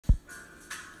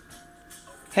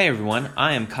Hey everyone,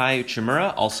 I am Kai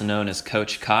Uchimura, also known as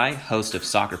Coach Kai, host of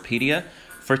Soccerpedia.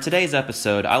 For today's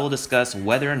episode, I will discuss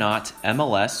whether or not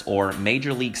MLS, or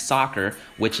Major League Soccer,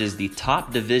 which is the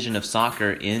top division of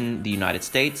soccer in the United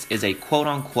States, is a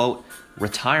quote-unquote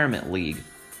retirement league.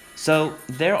 So,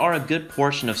 there are a good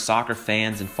portion of soccer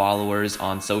fans and followers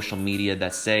on social media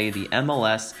that say the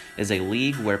MLS is a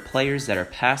league where players that are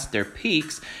past their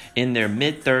peaks in their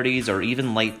mid-30s or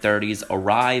even late 30s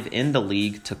arrive in the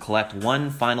league to collect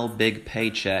one final big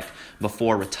paycheck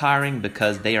before retiring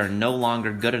because they are no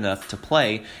longer good enough to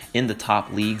play in the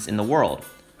top leagues in the world.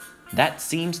 That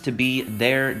seems to be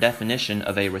their definition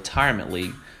of a retirement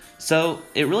league, so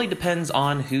it really depends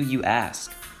on who you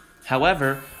ask.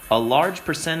 However, a large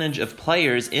percentage of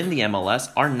players in the MLS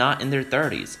are not in their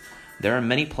 30s. There are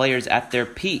many players at their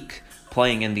peak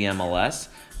playing in the MLS,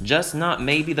 just not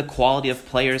maybe the quality of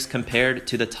players compared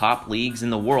to the top leagues in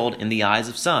the world in the eyes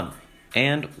of some.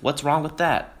 And what's wrong with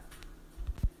that?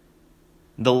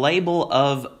 The label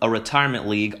of a retirement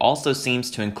league also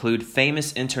seems to include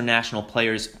famous international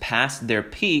players past their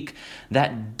peak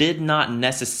that did not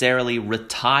necessarily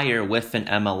retire with an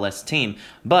MLS team,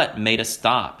 but made a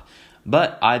stop,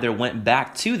 but either went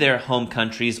back to their home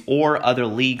countries or other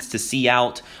leagues to see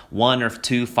out one or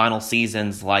two final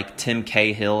seasons, like Tim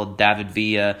Cahill, David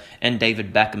Villa, and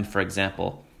David Beckham, for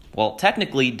example. Well,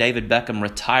 technically, David Beckham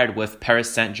retired with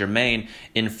Paris Saint-Germain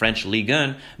in French Ligue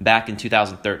 1 back in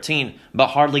 2013, but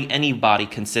hardly anybody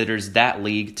considers that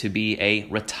league to be a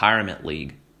retirement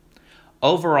league.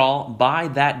 Overall, by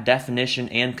that definition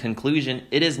and conclusion,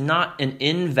 it is not an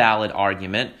invalid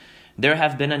argument. There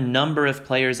have been a number of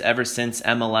players ever since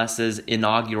MLS's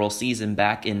inaugural season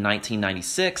back in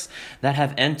 1996 that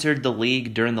have entered the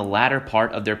league during the latter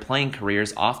part of their playing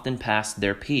careers, often past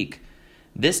their peak.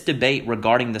 This debate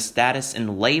regarding the status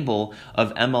and label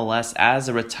of MLS as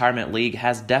a retirement league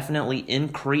has definitely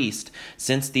increased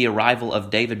since the arrival of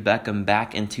David Beckham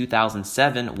back in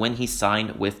 2007 when he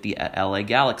signed with the LA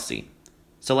Galaxy.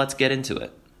 So let's get into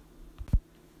it.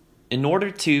 In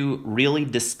order to really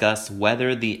discuss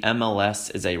whether the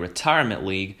MLS is a retirement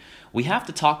league, we have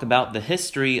to talk about the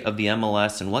history of the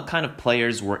MLS and what kind of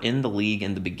players were in the league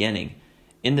in the beginning,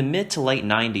 in the mid to late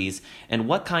 90s, and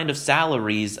what kind of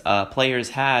salaries players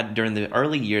had during the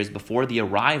early years before the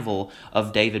arrival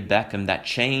of David Beckham that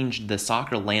changed the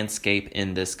soccer landscape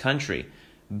in this country.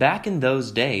 Back in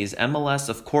those days, MLS,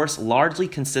 of course, largely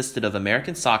consisted of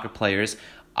American soccer players,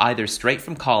 either straight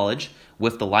from college,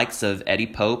 with the likes of Eddie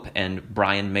Pope and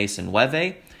Brian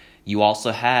Mason-Weve. You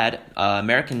also had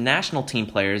American national team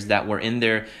players that were in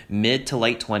their mid to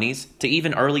late 20s to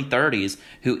even early 30s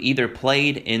who either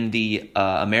played in the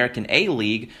American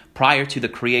A-League prior to the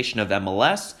creation of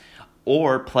MLS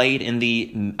or played in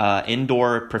the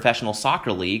indoor professional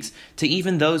soccer leagues, to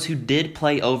even those who did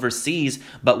play overseas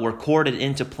but were courted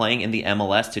into playing in the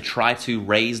MLS to try to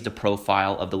raise the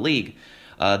profile of the league.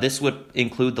 This would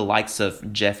include the likes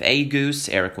of Jeff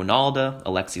Agoos, Eric Winalda,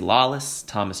 Alexi Lawless,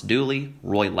 Thomas Dooley,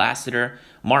 Roy Lassiter,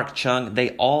 Mark Chung.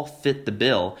 They all fit the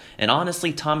bill. And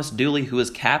honestly, Thomas Dooley, who was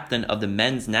captain of the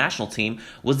men's national team,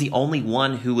 was the only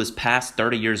one who was past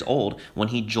 30 years old when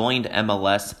he joined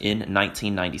MLS in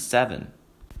 1997.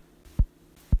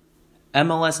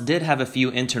 MLS did have a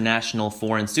few international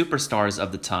foreign superstars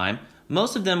of the time.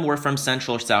 Most of them were from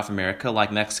Central or South America,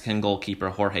 like Mexican goalkeeper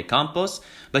Jorge Campos,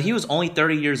 but he was only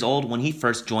 30 years old when he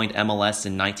first joined MLS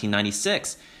in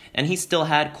 1996, and he still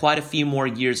had quite a few more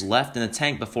years left in the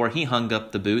tank before he hung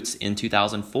up the boots in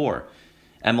 2004.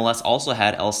 MLS also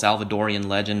had El Salvadorian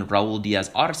legend Raul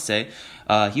Diaz Arce.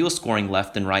 He was scoring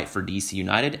left and right for DC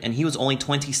United, and he was only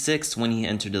 26 when he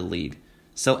entered the league.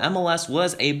 So MLS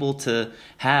was able to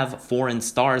have foreign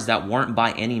stars that weren't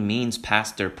by any means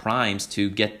past their primes to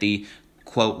get the,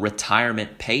 quote,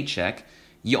 retirement paycheck.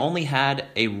 You only had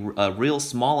a real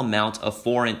small amount of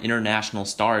foreign international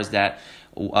stars that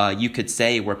you could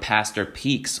say were past their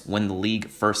peaks when the league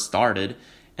first started.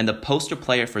 And the poster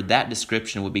player for that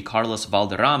description would be Carlos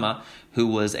Valderrama, who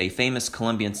was a famous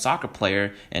Colombian soccer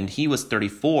player, and he was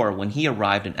 34 when he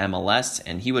arrived in MLS,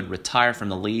 and he would retire from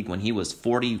the league when he was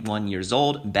 41 years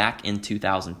old back in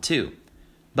 2002.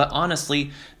 But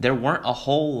honestly, there weren't a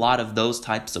whole lot of those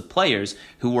types of players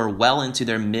who were well into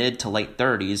their mid to late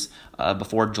 30s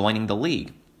before joining the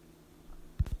league.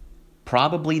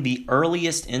 Probably the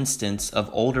earliest instance of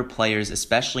older players,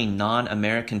 especially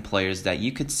non-American players that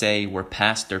you could say were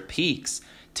past their peaks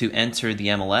to enter the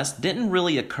MLS, didn't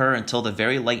really occur until the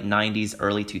very late 90s,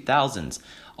 early 2000s.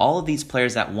 All of these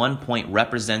players at one point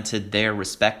represented their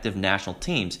respective national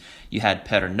teams. You had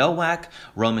Petr Nowak,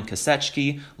 Roman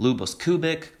Kasechki, Lubos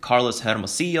Kubik, Carlos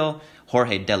Hermosillo,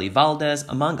 Jorge Deli Valdez,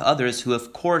 among others who,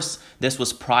 of course, this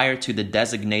was prior to the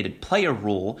designated player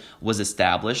rule was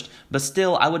established, but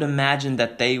still I would imagine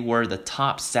that they were the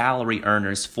top salary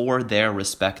earners for their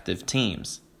respective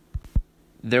teams.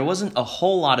 There wasn't a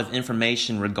whole lot of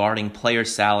information regarding player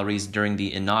salaries during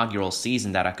the inaugural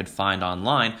season that I could find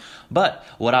online, but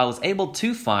what I was able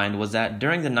to find was that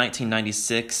during the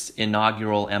 1996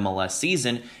 inaugural MLS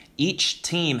season, each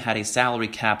team had a salary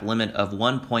cap limit of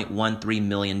 $1.13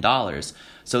 million.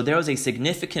 So there was a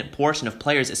significant portion of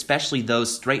players, especially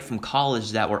those straight from college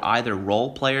that were either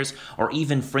role players or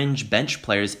even fringe bench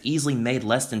players, easily made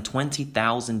less than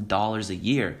 $20,000 a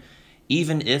year.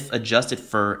 Even if adjusted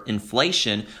for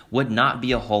inflation, would not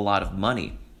be a whole lot of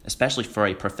money, especially for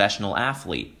a professional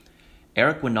athlete.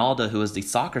 Eric Winalda, who is the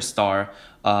soccer star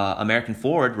American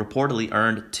forward, reportedly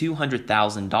earned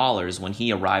 $200,000 when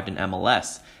he arrived in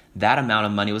MLS. That amount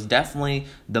of money was definitely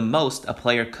the most a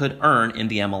player could earn in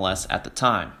the MLS at the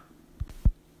time.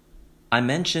 I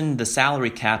mentioned the salary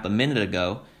cap a minute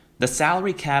ago. The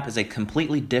salary cap is a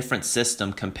completely different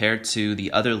system compared to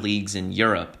the other leagues in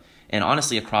Europe, and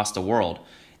honestly across the world,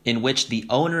 in which the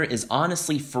owner is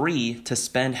honestly free to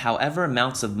spend however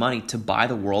amounts of money to buy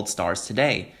the world stars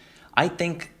today. I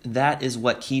think that is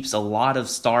what keeps a lot of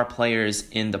star players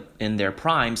in their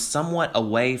prime somewhat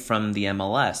away from the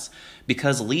MLS,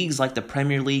 because leagues like the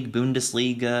Premier League,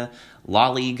 Bundesliga, La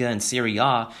Liga, and Serie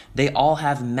A, they all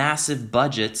have massive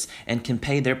budgets and can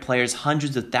pay their players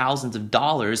hundreds of thousands of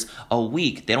dollars a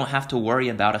week. They don't have to worry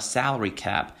about a salary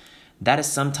cap. That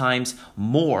is sometimes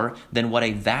more than what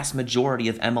a vast majority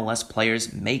of MLS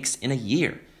players makes in a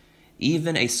year.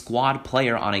 Even a squad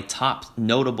player on a top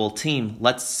notable team,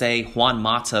 let's say Juan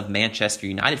Mata of Manchester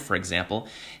United, for example,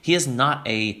 he is not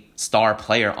a star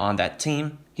player on that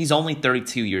team. He's only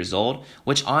 32 years old,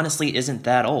 which honestly isn't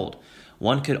that old.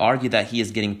 One could argue that he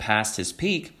is getting past his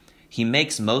peak. He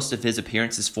makes most of his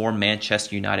appearances for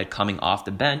Manchester United coming off the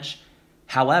bench.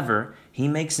 However, he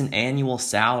makes an annual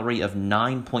salary of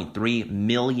 $9.3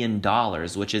 million,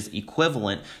 which is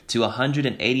equivalent to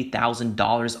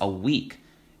 $180,000 a week.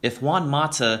 If Juan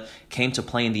Mata came to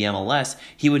play in the MLS,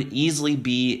 he would easily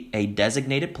be a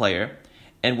designated player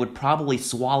and would probably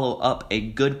swallow up a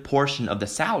good portion of the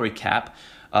salary cap,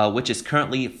 which is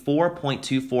currently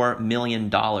 $4.24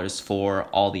 million for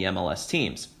all the MLS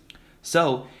teams.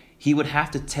 So he would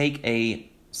have to take a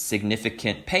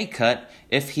significant pay cut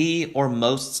if he or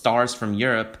most stars from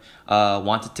Europe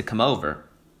wanted to come over.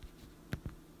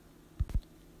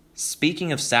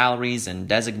 Speaking of salaries and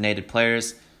designated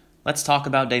players, let's talk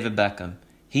about David Beckham.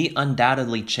 He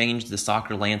undoubtedly changed the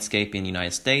soccer landscape in the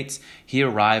United States. He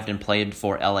arrived and played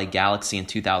for LA Galaxy in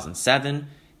 2007.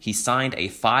 He signed a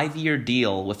 5-year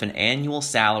deal with an annual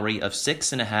salary of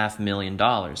 $6.5 million.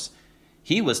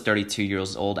 He was 32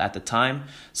 years old at the time,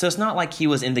 so it's not like he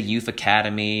was in the youth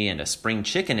academy and a spring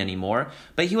chicken anymore,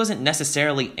 but he wasn't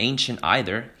necessarily ancient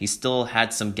either. He still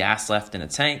had some gas left in the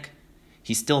tank.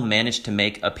 He still managed to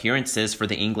make appearances for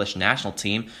the English national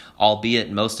team,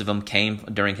 albeit most of them came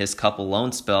during his couple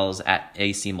loan spells at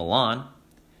AC Milan.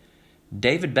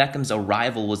 David Beckham's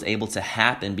arrival was able to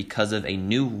happen because of a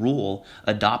new rule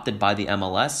adopted by the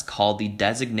MLS called the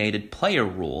Designated Player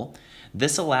Rule.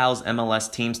 This allows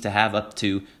MLS teams to have up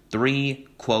to 3,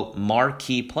 quote,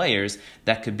 marquee players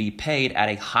that could be paid at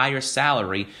a higher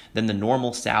salary than the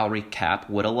normal salary cap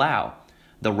would allow.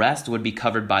 The rest would be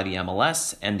covered by the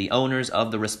MLS and the owners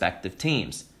of the respective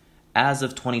teams. As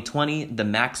of 2020, the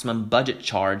maximum budget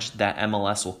charge that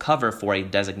MLS will cover for a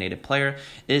designated player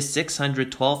is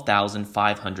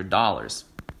 $612,500.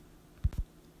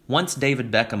 Once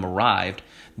David Beckham arrived,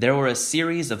 there were a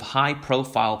series of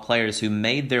high-profile players who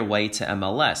made their way to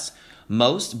MLS.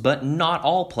 Most, but not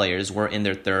all players were in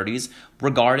their 30s,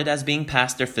 regarded as being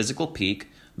past their physical peak.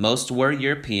 Most were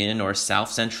European or South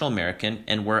Central American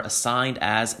and were assigned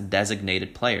as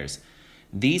designated players.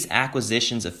 These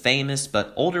acquisitions of famous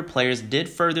but older players did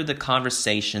further the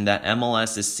conversation that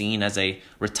MLS is seen as a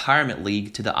retirement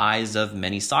league to the eyes of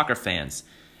many soccer fans,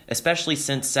 especially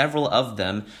since several of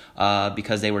them,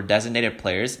 because they were designated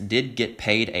players, did get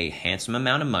paid a handsome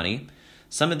amount of money.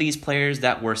 Some of these players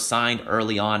that were signed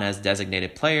early on as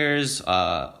designated players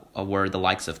were the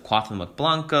likes of Cuauhtémoc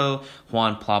Blanco,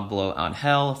 Juan Pablo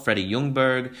Angel, Freddie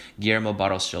Ljungberg, Guillermo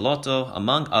Barros Schelotto,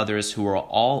 among others who were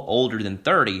all older than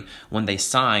 30 when they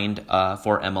signed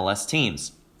for MLS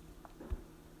teams.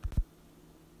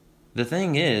 The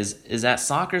thing is that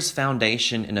soccer's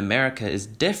foundation in America is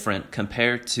different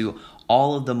compared to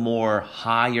all of the more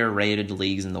higher rated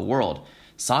leagues in the world.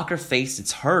 Soccer faced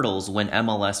its hurdles when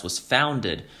MLS was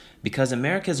founded, because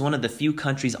America is one of the few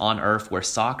countries on earth where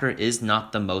soccer is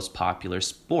not the most popular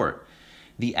sport.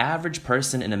 the average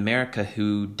person in America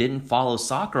who didn't follow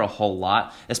soccer a whole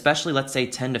lot, especially let's say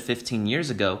 10 to 15 years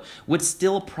ago, would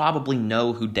still probably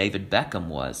know who David Beckham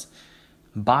was.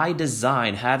 By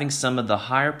design, having some of the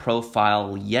higher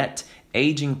profile yet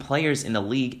aging players in the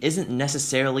league isn't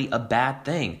necessarily a bad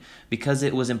thing, because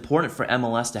it was important for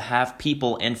MLS to have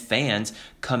people and fans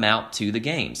come out to the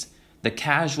games. The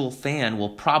casual fan will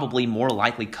probably more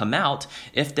likely come out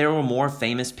if there were more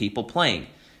famous people playing,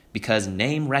 because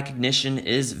name recognition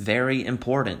is very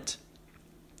important.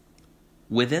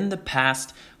 Within the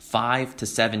past 5 to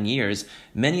 7 years,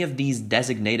 many of these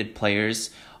designated players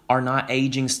are not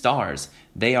aging stars.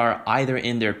 They are either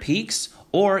in their peaks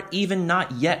or even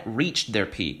not yet reached their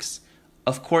peaks.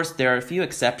 Of course, there are a few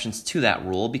exceptions to that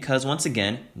rule because, once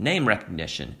again, name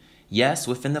recognition. Yes,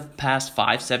 within the past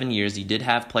 5-7 years, you did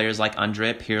have players like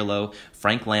Andrea Pirlo,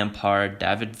 Frank Lampard,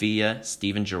 David Villa,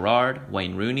 Steven Gerrard,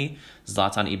 Wayne Rooney,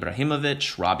 Zlatan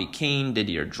Ibrahimovic, Robbie Keane,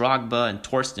 Didier Drogba, and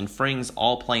Torsten Frings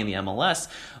all playing the MLS,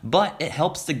 but it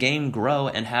helps the game grow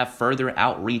and have further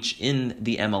outreach in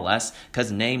the MLS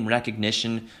because name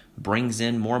recognition brings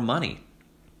in more money.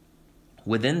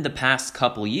 Within the past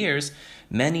couple years,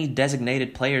 many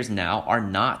designated players now are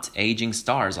not aging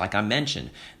stars, like I mentioned.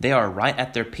 They are right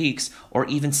at their peaks or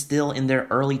even still in their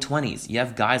early 20s. You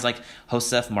have guys like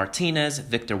Josef Martinez,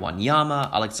 Victor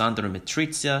Wanyama, Alexandru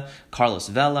Mitrovica, Carlos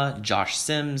Vela, Josh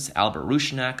Sims, Albert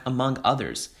Rushanak, among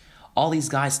others. All these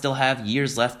guys still have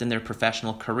years left in their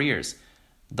professional careers.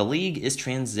 The league is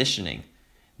transitioning.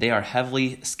 They are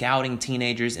heavily scouting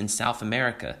teenagers in South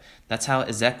America. That's how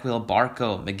Ezequiel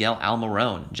Barco, Miguel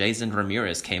Almiron, Jason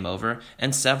Ramirez came over,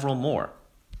 and several more.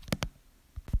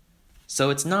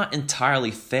 So it's not entirely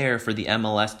fair for the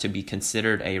MLS to be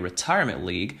considered a retirement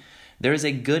league. There is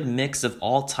a good mix of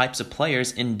all types of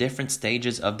players in different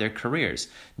stages of their careers,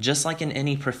 just like in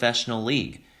any professional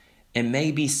league. It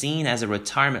may be seen as a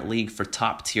retirement league for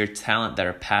top-tier talent that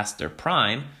are past their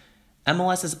prime.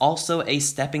 MLS is also a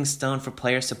stepping stone for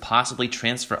players to possibly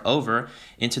transfer over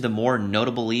into the more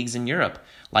notable leagues in Europe,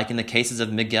 like in the cases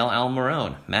of Miguel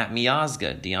Almiron, Matt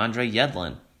Miazga, DeAndre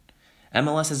Yedlin.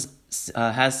 MLS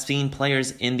has seen players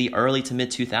in the early to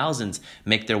mid-2000s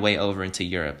make their way over into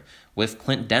Europe, with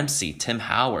Clint Dempsey, Tim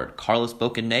Howard, Carlos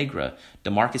Bocanegra,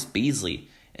 DeMarcus Beasley,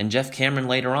 and Jeff Cameron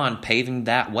later on paving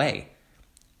that way.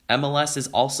 MLS is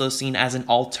also seen as an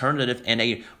alternative and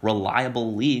a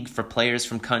reliable league for players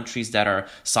from countries that are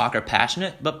soccer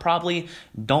passionate, but probably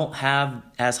don't have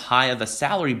as high of a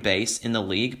salary base in the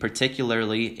league,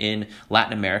 particularly in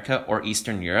Latin America or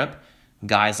Eastern Europe.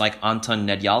 Guys like Anton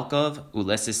Nedyalkov,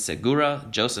 Ulises Segura,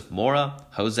 Joseph Mora,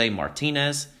 Jose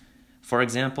Martinez, for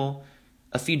example.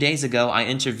 A few days ago, I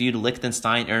interviewed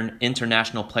Liechtenstein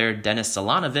international player Denis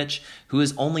Solanovic, who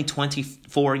is only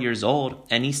 24 years old,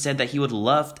 and he said that he would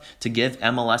love to give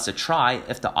MLS a try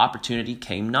if the opportunity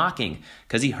came knocking,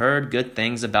 because he heard good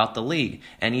things about the league,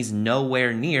 and he's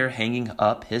nowhere near hanging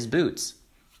up his boots.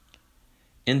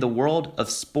 In the world of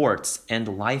sports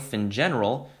and life in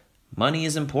general, money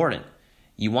is important.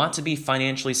 You want to be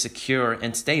financially secure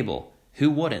and stable. Who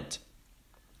wouldn't?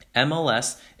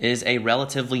 MLS is a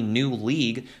relatively new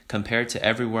league compared to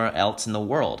everywhere else in the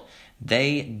world.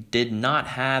 They did not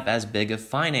have as big of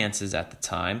finances at the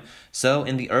time, so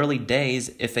in the early days,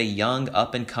 if a young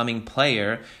up-and-coming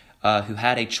player who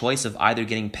had a choice of either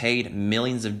getting paid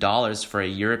millions of dollars for a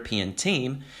European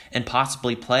team and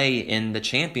possibly play in the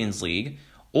Champions League,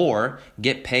 or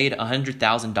get paid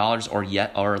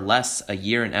 $100,000 or less a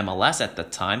year in MLS at the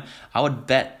time, I would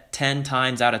bet 10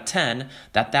 times out of 10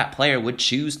 that player would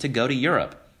choose to go to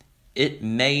Europe. It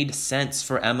made sense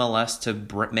for MLS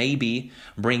to maybe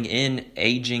bring in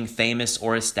aging, famous,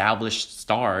 or established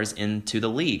stars into the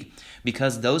league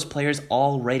because those players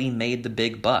already made the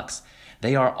big bucks.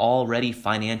 They are already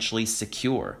financially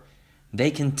secure. They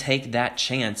can take that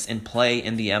chance and play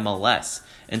in the MLS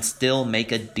and still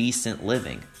make a decent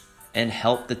living and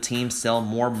help the team sell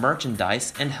more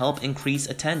merchandise and help increase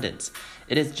attendance.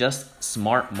 It is just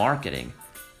smart marketing.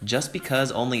 Just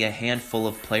because only a handful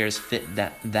of players fit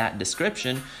that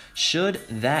description, should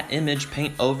that image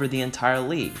paint over the entire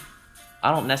league?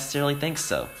 I don't necessarily think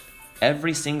so.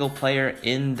 Every single player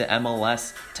in the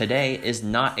MLS today is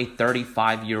not a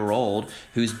 35-year-old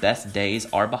whose best days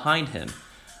are behind him.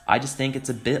 I just think it's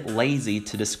a bit lazy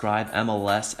to describe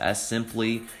MLS as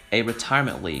simply a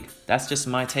retirement league. That's just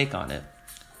my take on it.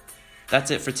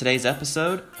 That's it for today's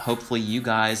episode. Hopefully you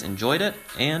guys enjoyed it,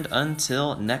 and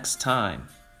until next time.